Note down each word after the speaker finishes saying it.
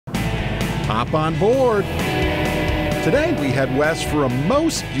hop on board. Today we head west for a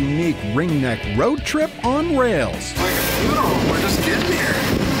most unique ringneck road trip on rails. It's like a funeral, we're just getting here.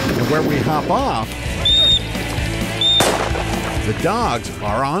 And where we hop off, the dogs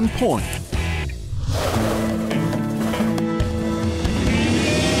are on point.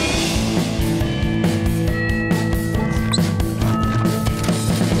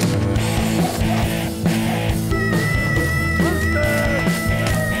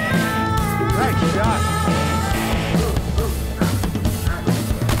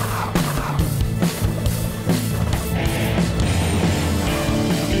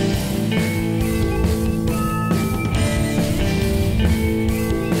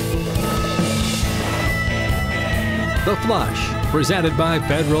 The Flush, presented by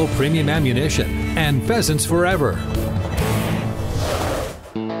Federal Premium Ammunition and Pheasants Forever.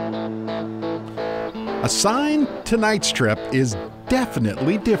 A sign tonight's trip is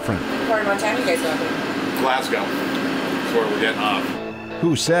definitely different. What part of Montana you guys going to? Glasgow. That's where we're getting off.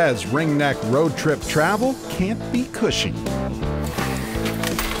 Who says ringneck road trip travel can't be cushy?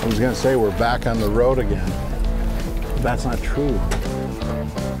 I was going to say we're back on the road again. That's not true.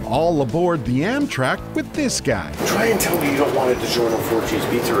 All aboard the Amtrak with this guy. Try and tell me you don't want a DiGiorno 4 cheese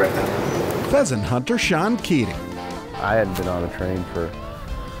pizza right now. Pheasant hunter Sean Keating. I hadn't been on a train for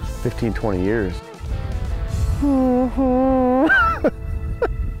 15, 20 years.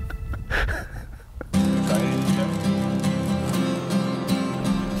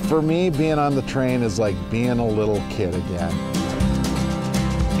 For me, being on the train is like being a little kid again.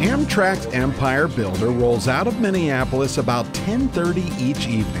 Amtrak's Empire Builder rolls out of Minneapolis about 10:30 each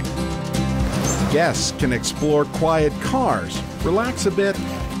evening. Guests can explore quiet cars, relax a bit,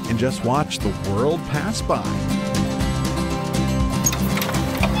 and just watch the world pass by.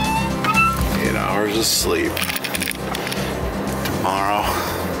 8 hours of sleep. Tomorrow,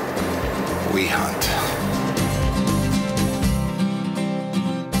 we hunt.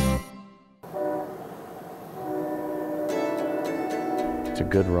 It's a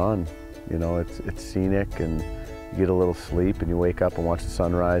good run. You know, it's scenic, and you get a little sleep and you wake up and watch the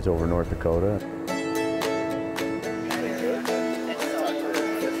sunrise over North Dakota.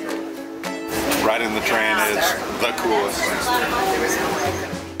 Riding the train is the coolest.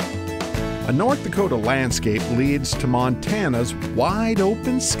 A North Dakota landscape leads to Montana's wide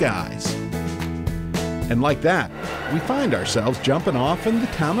open skies. And like that, we find ourselves jumping off in the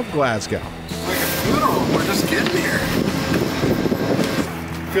town of Glasgow. It's like a funeral, we're just getting here.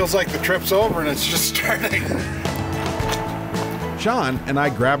 Feels like the trip's over and it's just starting. Sean and I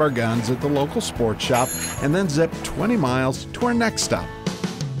grab our guns at the local sports shop and then zip 20 miles to our next stop.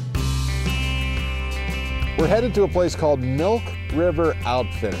 We're headed to a place called Milk River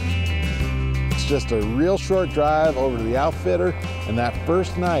Outfitter. It's just a real short drive over to the outfitter, and that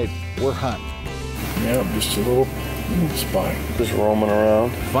first night, we're hunting. Yeah, just a little spot, just roaming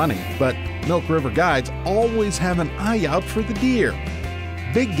around. Funny, but Milk River guides always have an eye out for the deer.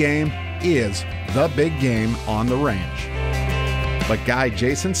 Big game is the big game on the ranch. But guide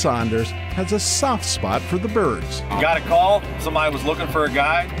Jason Saunders has a soft spot for the birds. Got a call, somebody was looking for a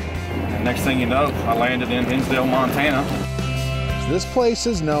guide, and next thing you know, I landed in Hinsdale, Montana. This place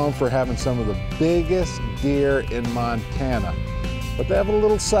is known for having some of the biggest deer in Montana, but they have a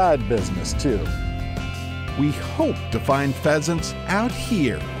little side business too. We hope to find pheasants out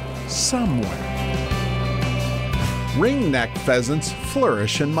here somewhere. Ringneck pheasants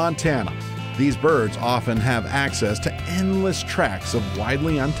flourish in Montana. These birds often have access to endless tracts of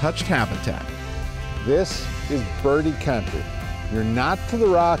widely untouched habitat. This is birdie country. You're not to the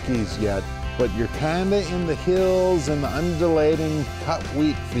Rockies yet, but you're kinda in the hills and the undulating cut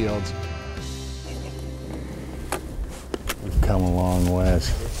wheat fields. We've come a long ways.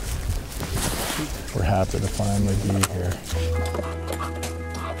 We're happy to finally be here.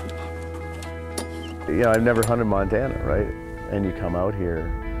 You know, I've never hunted Montana, right? And you come out here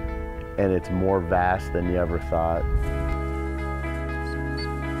and it's more vast than you ever thought.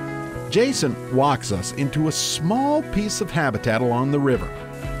 Jason walks us into a small piece of habitat along the river.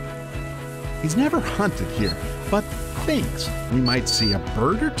 He's never hunted here, but thinks we might see a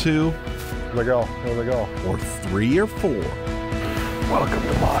bird or two. Here they go, here they go. Or 3 or 4. Welcome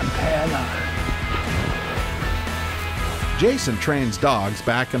to Montana. Jason trains dogs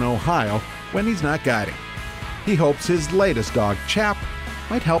back in Ohio when he's not guiding. He hopes his latest dog, Chap,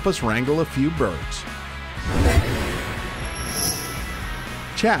 might help us wrangle a few birds.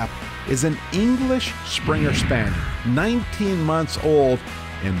 Chap is an English Springer Spaniel, 19 months old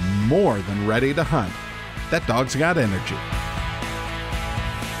and more than ready to hunt. That dog's got energy.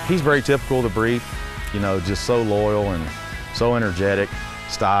 He's very typical of the breed, you know, just so loyal and so energetic,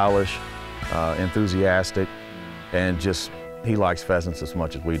 stylish, enthusiastic, and just he likes pheasants as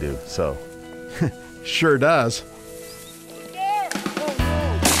much as we do. So, Sure does.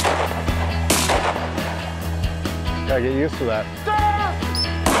 Gotta get used to that.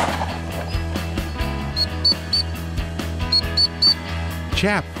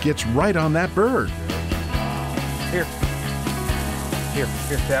 Chap gets right on that bird. here,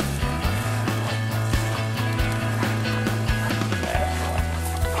 Chap.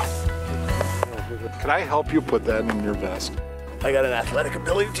 Can I help you put that in your vest? I got an athletic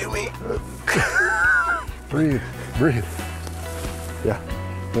ability to me. Breathe, breathe. Yeah,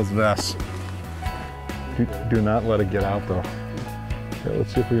 those vests. Do not let it get out though. Okay,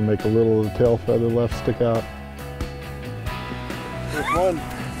 let's see if we can make a little of the tail feather left stick out. Nice one.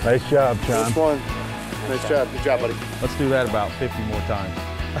 Nice job, John. Nice one. Nice job. Good job, buddy. Let's do that about 50 more times.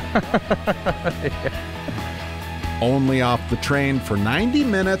 Only off the train for 90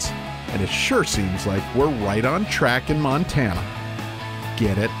 minutes, and it sure seems like we're right on track in Montana.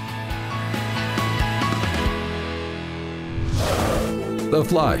 Get it? The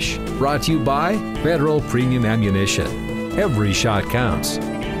Flush, brought to you by Federal Premium Ammunition. Every shot counts.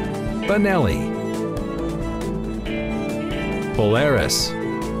 Benelli. Polaris.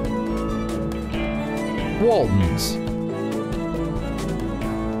 Waltons.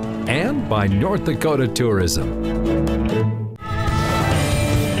 And by North Dakota Tourism.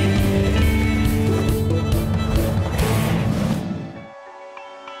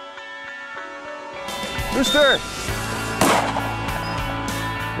 Rooster!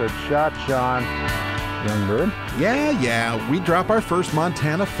 Good shot, Sean. Young bird. Yeah, we drop our first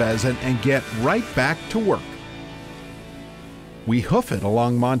Montana pheasant and get right back to work. We hoof it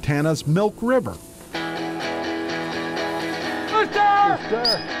along Montana's Milk River.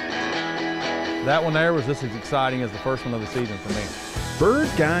 That one there was just as exciting as the first one of the season for me. Bird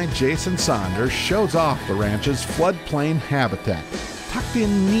guide Jason Saunders shows off the ranch's floodplain habitat, tucked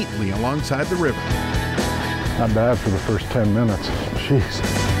in neatly alongside the river. Not bad for the first 10 minutes. Jeez.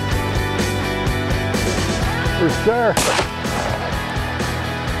 Rooster!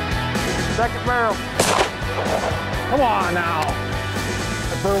 Second barrel. Come on now.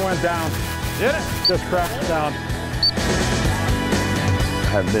 That bird went down. Did it? Just crashed down.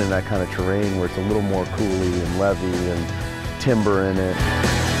 I haven't been in that kind of terrain where it's a little more coulee and levee and timber in it.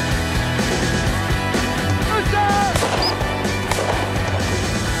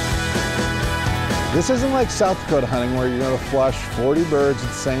 This isn't like South Dakota hunting where you're going to flush 40 birds at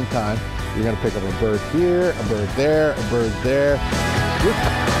the same time. You're going to pick up a bird here, a bird there, a bird there.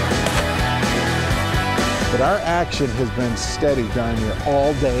 But our action has been steady darn near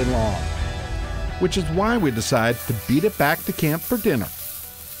all day long. Which is why we decide to beat it back to camp for dinner.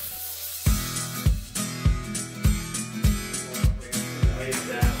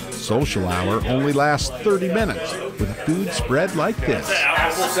 Social hour only lasts 30 minutes with a food spread like this.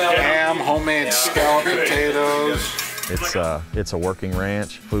 Ham, homemade scalloped potatoes. It's a working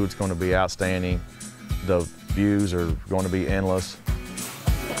ranch. Food's going to be outstanding. The views are going to be endless.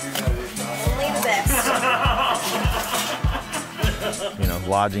 Only the best. You know,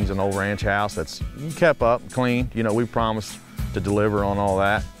 lodging's an old ranch house that's kept up, clean. You know, we promised to deliver on all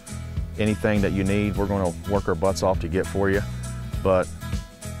that. Anything that you need, we're going to work our butts off to get for you. But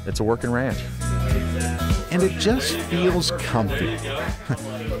it's a working ranch. And it just feels comfy.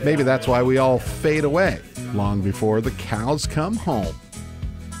 Maybe that's why we all fade away long before the cows come home.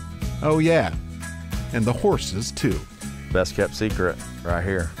 Oh yeah, and the horses too. Best kept secret right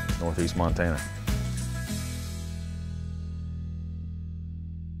here, Northeast Montana.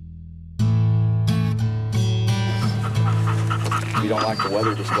 If you don't like the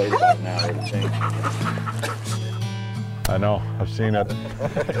weather, just wait about an hour to change. I know, I've seen it.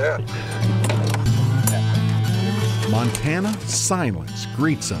 Montana silence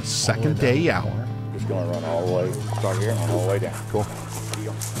greets us second day out. Just gonna run all the way, start here and run all the way down. Cool.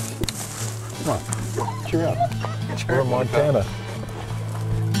 Come on, cheer up. We're in Montana.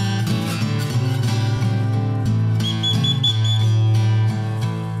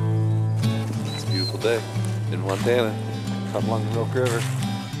 It's a beautiful day in Montana. Come along the Milk River.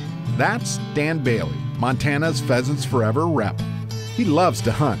 That's Dan Bailey, Montana's Pheasants Forever rep. He loves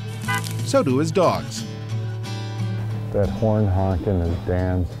to hunt. So do his dogs. That horn honking is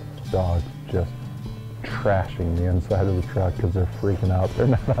Dan's dog just trashing the inside of the truck because they're freaking out. They're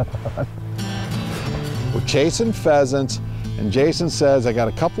not on the hunt. We're chasing pheasants, and Jason says, I got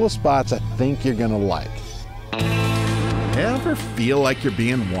a couple of spots I think you're gonna like. Ever feel like you're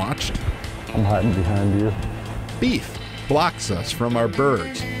being watched? I'm hiding behind you. Beef blocks us from our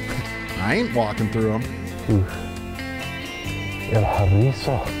birds. I ain't walking through them. Oof. El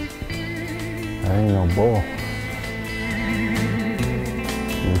harrizo. That ain't no bull.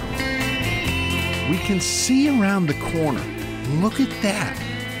 We can see around the corner. Look at that.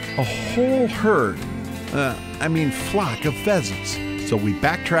 A whole herd, flock of pheasants. So we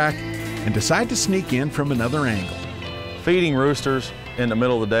backtrack and decide to sneak in from another angle. Feeding roosters in the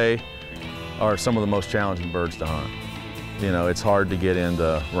middle of the day are some of the most challenging birds to hunt. You know, it's hard to get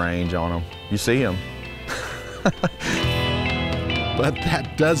into range on them. You see them. But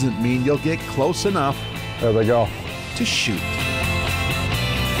that doesn't mean you'll get close enough. There they go. To shoot.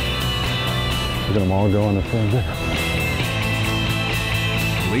 Look at them all going to finger.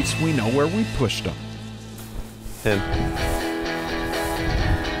 At least we know where we pushed them. Him.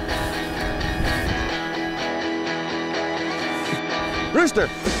 Rooster!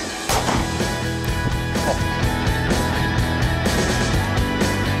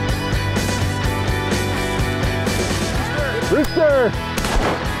 Rooster!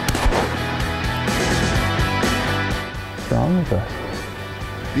 What's wrong with us?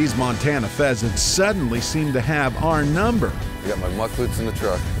 These Montana pheasants suddenly seem to have our number. I got my muck boots in the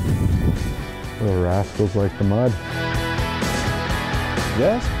truck. Little rascals like the mud.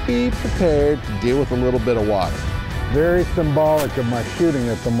 Just be prepared to deal with a little bit of water. Very symbolic of my shooting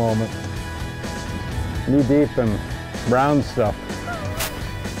at the moment. Knee deep in brown stuff.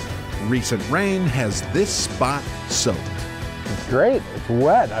 Recent rain has this spot soaked. It's great. It's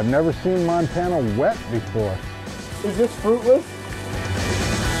wet. I've never seen Montana wet before. Is this fruitless?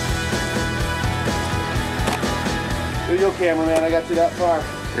 There you go, cameraman. I got you that far.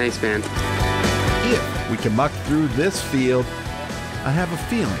 Thanks, man. If we can muck through this field, I have a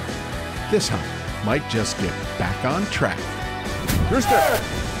feeling this hunt might just get back on track. Rooster!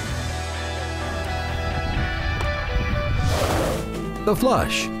 The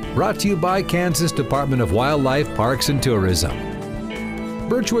Flush, brought to you by Kansas Department of Wildlife, Parks and Tourism.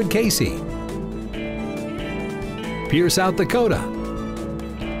 Birchwood, Casey. Pierre, South Dakota.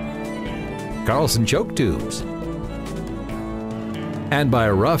 Carlson Choke Tubes. And by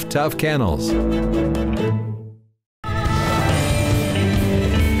Rough Tough Kennels.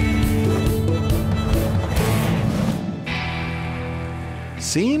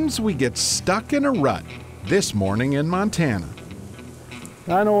 Seems we get stuck in a rut this morning in Montana.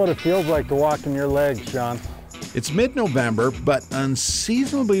 I know what it feels like to walk in your legs, Sean. It's mid-November, but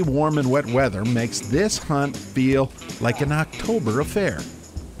unseasonably warm and wet weather makes this hunt feel like an October affair.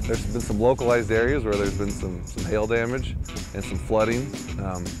 There's been some localized areas where there's been some hail damage and some flooding,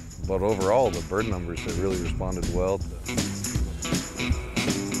 but overall the bird numbers have really responded well.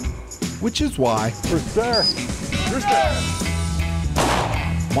 Which is why Rooster! Rooster!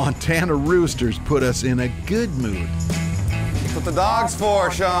 Montana roosters put us in a good mood. That's what the dog's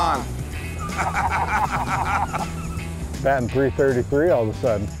for, Sean. Batting .333 all of a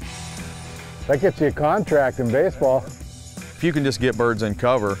sudden. That gets you a contract in baseball. If you can just get birds in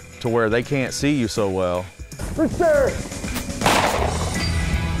cover to where they can't see you so well, Rooster!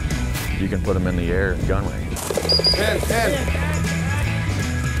 you can put them in the air at gun range. 10.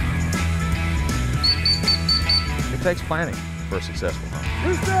 It takes planning for a successful hunt.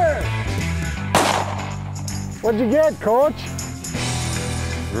 Rooster! What'd you get, Coach?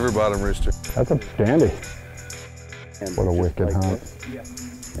 River bottom rooster. That's a dandy. What a wicked hunt. Yeah,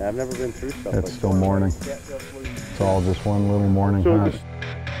 I've never been through stuff It's still morning. It's all just one little morning hunt.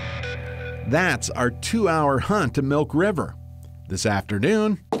 That's our 2-hour hunt to Milk River. This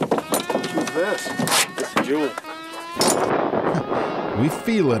afternoon, Who's this? It's Jewel. we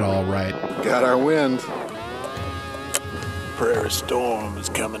feel it all right. Got our wind. Prairie storm is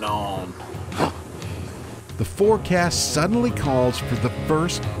coming on. The forecast suddenly calls for the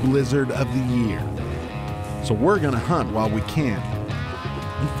first blizzard of the year. So we're gonna hunt while we can.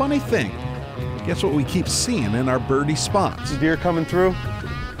 And funny thing, guess what we keep seeing in our birdie spots? Deer coming through?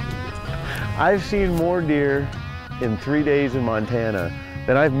 I've seen more deer in 3 days in Montana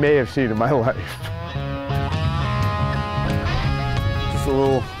than I may have seen in my life. Just a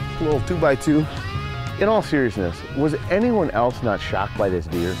little 2x2. In all seriousness, was anyone else not shocked by this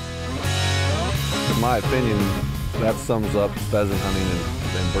deer? In my opinion, that sums up pheasant hunting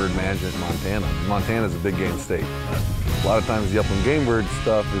and bird management in Montana. Montana's a big game state. A lot of times the upland game bird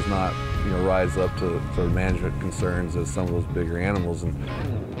stuff is not, rise up to sort of management concerns as some of those bigger animals.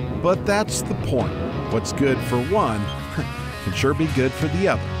 But that's the point. What's good for one can sure be good for the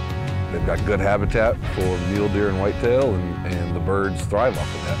other. They've got good habitat for mule deer and whitetail, and the birds thrive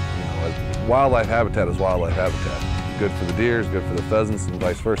off of that. Wildlife habitat is wildlife habitat. Good for the deer, is good for the pheasants, and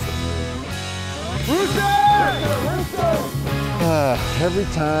vice versa. Every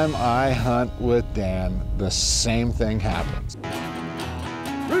time I hunt with Dan, the same thing happens.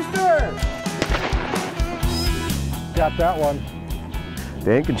 Rooster! got that one.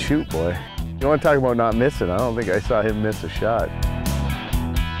 Dan can shoot, boy. You want to talk about not missing? I don't think I saw him miss a shot.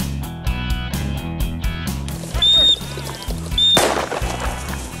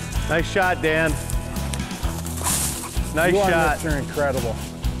 Nice shot, Dan. Nice shot. You're incredible.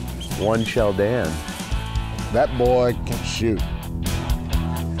 One shell Dan. That boy can shoot.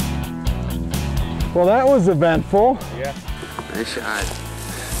 Well, that was eventful. Yeah. Nice shot.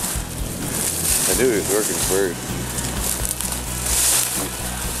 I knew he was working for you.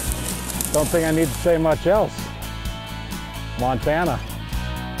 Don't think I need to say much else. Montana.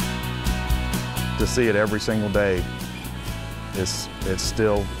 To see it every single day, it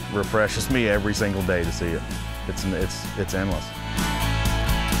still refreshes me every single day to see it. It's endless.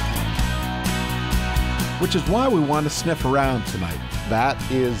 Which is why we want to sniff around tonight. That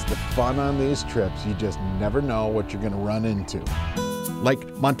is the fun on these trips. You just never know what you're going to run into. Like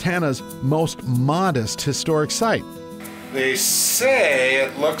Montana's most modest historic site. They say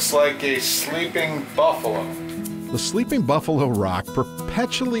it looks like a sleeping buffalo. The Sleeping Buffalo Rock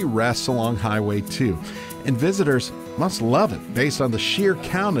perpetually rests along Highway 2, and visitors must love it based on the sheer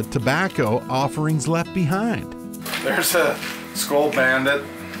count of tobacco offerings left behind. There's a skull bandit.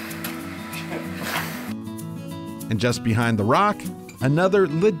 And just behind the rock, another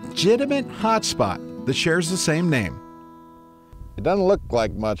legitimate hotspot that shares the same name. It doesn't look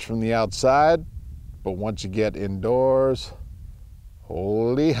like much from the outside, but once you get indoors,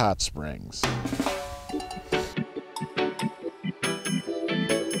 holy hot springs.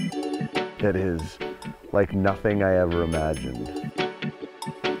 It is like nothing I ever imagined.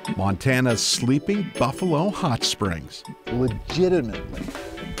 Montana's Sleeping Buffalo Hot Springs. Legitimately,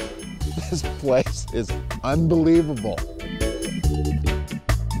 this place is unbelievable. 92 in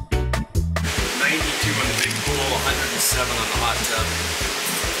the big pool, 107 on the hot tub,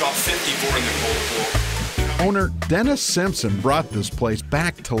 about 54 in the cold pool. Owner Dennis Simpson brought this place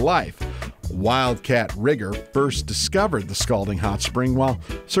back to life. Wildcat rigger first discovered the scalding hot spring while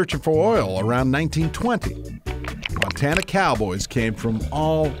searching for oil around 1920. Montana cowboys came from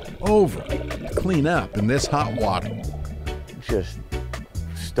all over to clean up in this hot water. Just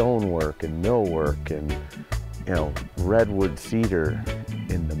stonework and millwork and, you know, redwood cedar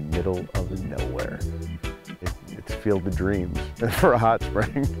in the middle of nowhere. It's field of dreams for a hot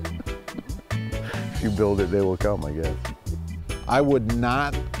spring. If you build it, they will come, I guess. I would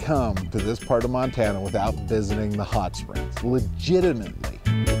not come to this part of Montana without visiting the hot springs, legitimately.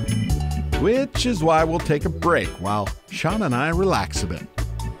 Which is why we'll take a break while Sean and I relax a bit.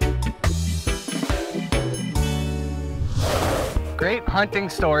 Great hunting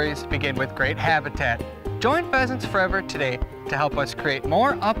stories begin with great habitat. Join Pheasants Forever today to help us create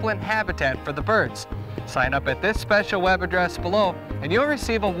more upland habitat for the birds. Sign up at this special web address below and you'll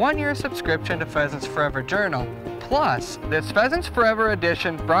receive a 1-year subscription to Pheasants Forever Journal. Plus, this Pheasants Forever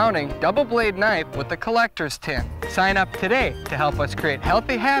Edition Browning double blade knife with the collector's tin. Sign up today to help us create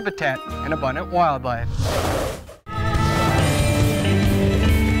healthy habitat and abundant wildlife.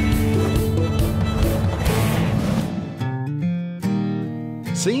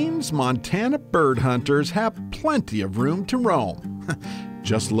 Seems Montana bird hunters have plenty of room to roam.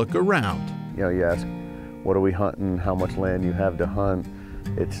 Just look around. You know, you ask, what are we hunting? How much land you have to hunt?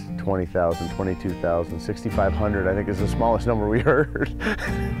 It's 20,000, 22,000, 6,500, I think is the smallest number we heard.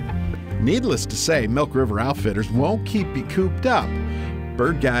 Needless to say, Milk River Outfitters won't keep you cooped up.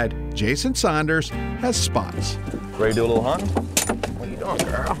 Bird guide Jason Saunders has spots. Ready to do a little hunting? What are you doing,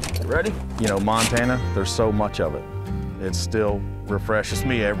 girl? You ready? You know, Montana, there's so much of it. It still refreshes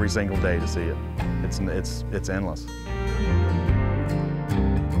me every single day to see it. It's endless.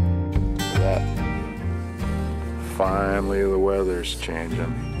 That. Finally, the weather's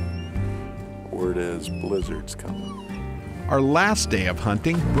changing. Word is blizzard's coming. Our last day of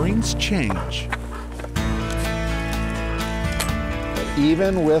hunting brings change.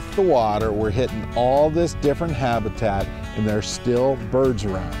 Even with the water, we're hitting all this different habitat, and there's still birds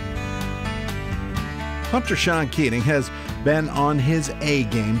around. Hunter Sean Keating has been on his A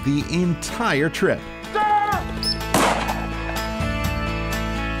game the entire trip.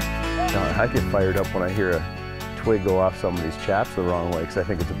 I get fired up when I hear a twig go off somebody's chaps the wrong way because I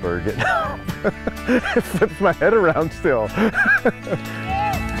think it's a bird getting out. It flips my head around still.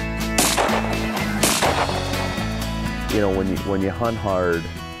 You know, when you hunt hard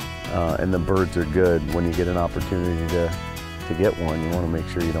and the birds are good, when you get an opportunity to get one, you want to make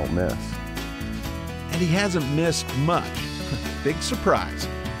sure you don't miss. And he hasn't missed much. Big surprise.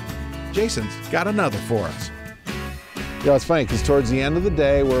 Jason's got another for us. You know, it's funny because towards the end of the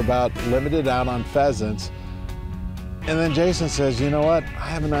day, we're about limited out on pheasants. And then Jason says, you know what? I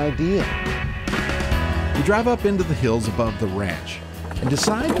have an idea. We drive up into the hills above the ranch and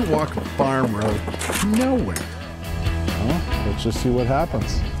decide to walk a farm road to nowhere. Well, let's just see what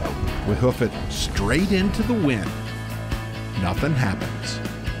happens. We hoof it straight into the wind. Nothing happens.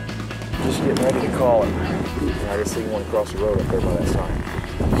 Just getting ready to call it. I just see one across the road up there by that sign.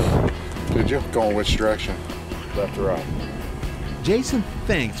 Did you? Going which direction? Left to right. Jason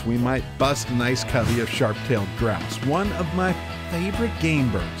thinks we might bust a nice covey of sharp-tailed grouse, one of my favorite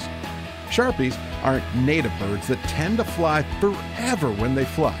game birds. Sharpies aren't native birds that tend to fly forever when they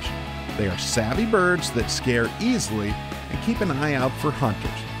flush. They are savvy birds that scare easily and keep an eye out for hunters.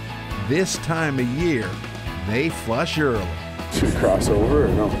 This time of year, they flush early. Should we cross over or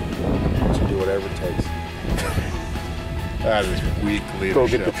no? Should do whatever it takes. That is weak leadership. Go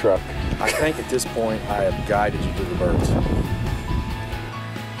get the truck. I think at this point I have guided you to the birds.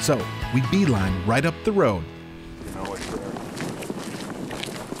 So we beeline right up the road.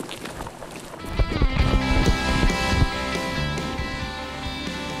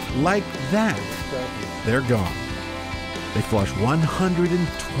 Like that, they're gone. They flush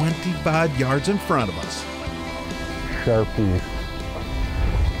 125 yards in front of us. Sharpies.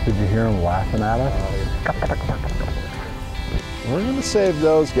 Did you hear them laughing at us? We're gonna save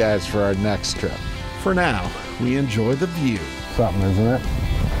those guys for our next trip. For now, we enjoy the view. Something, isn't it?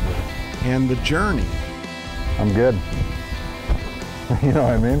 And the journey. I'm good. You know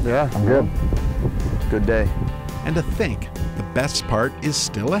what I mean? Yeah. I'm good. Good day. And to think the best part is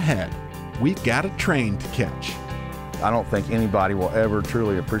still ahead. We've got a train to catch. I don't think anybody will ever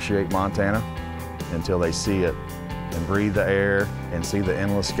truly appreciate Montana until they see it and breathe the air and see the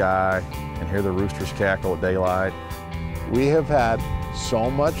endless sky and hear the roosters cackle at daylight. We have had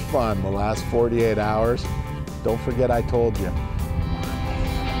so much fun the last 48 hours. Don't forget I told you.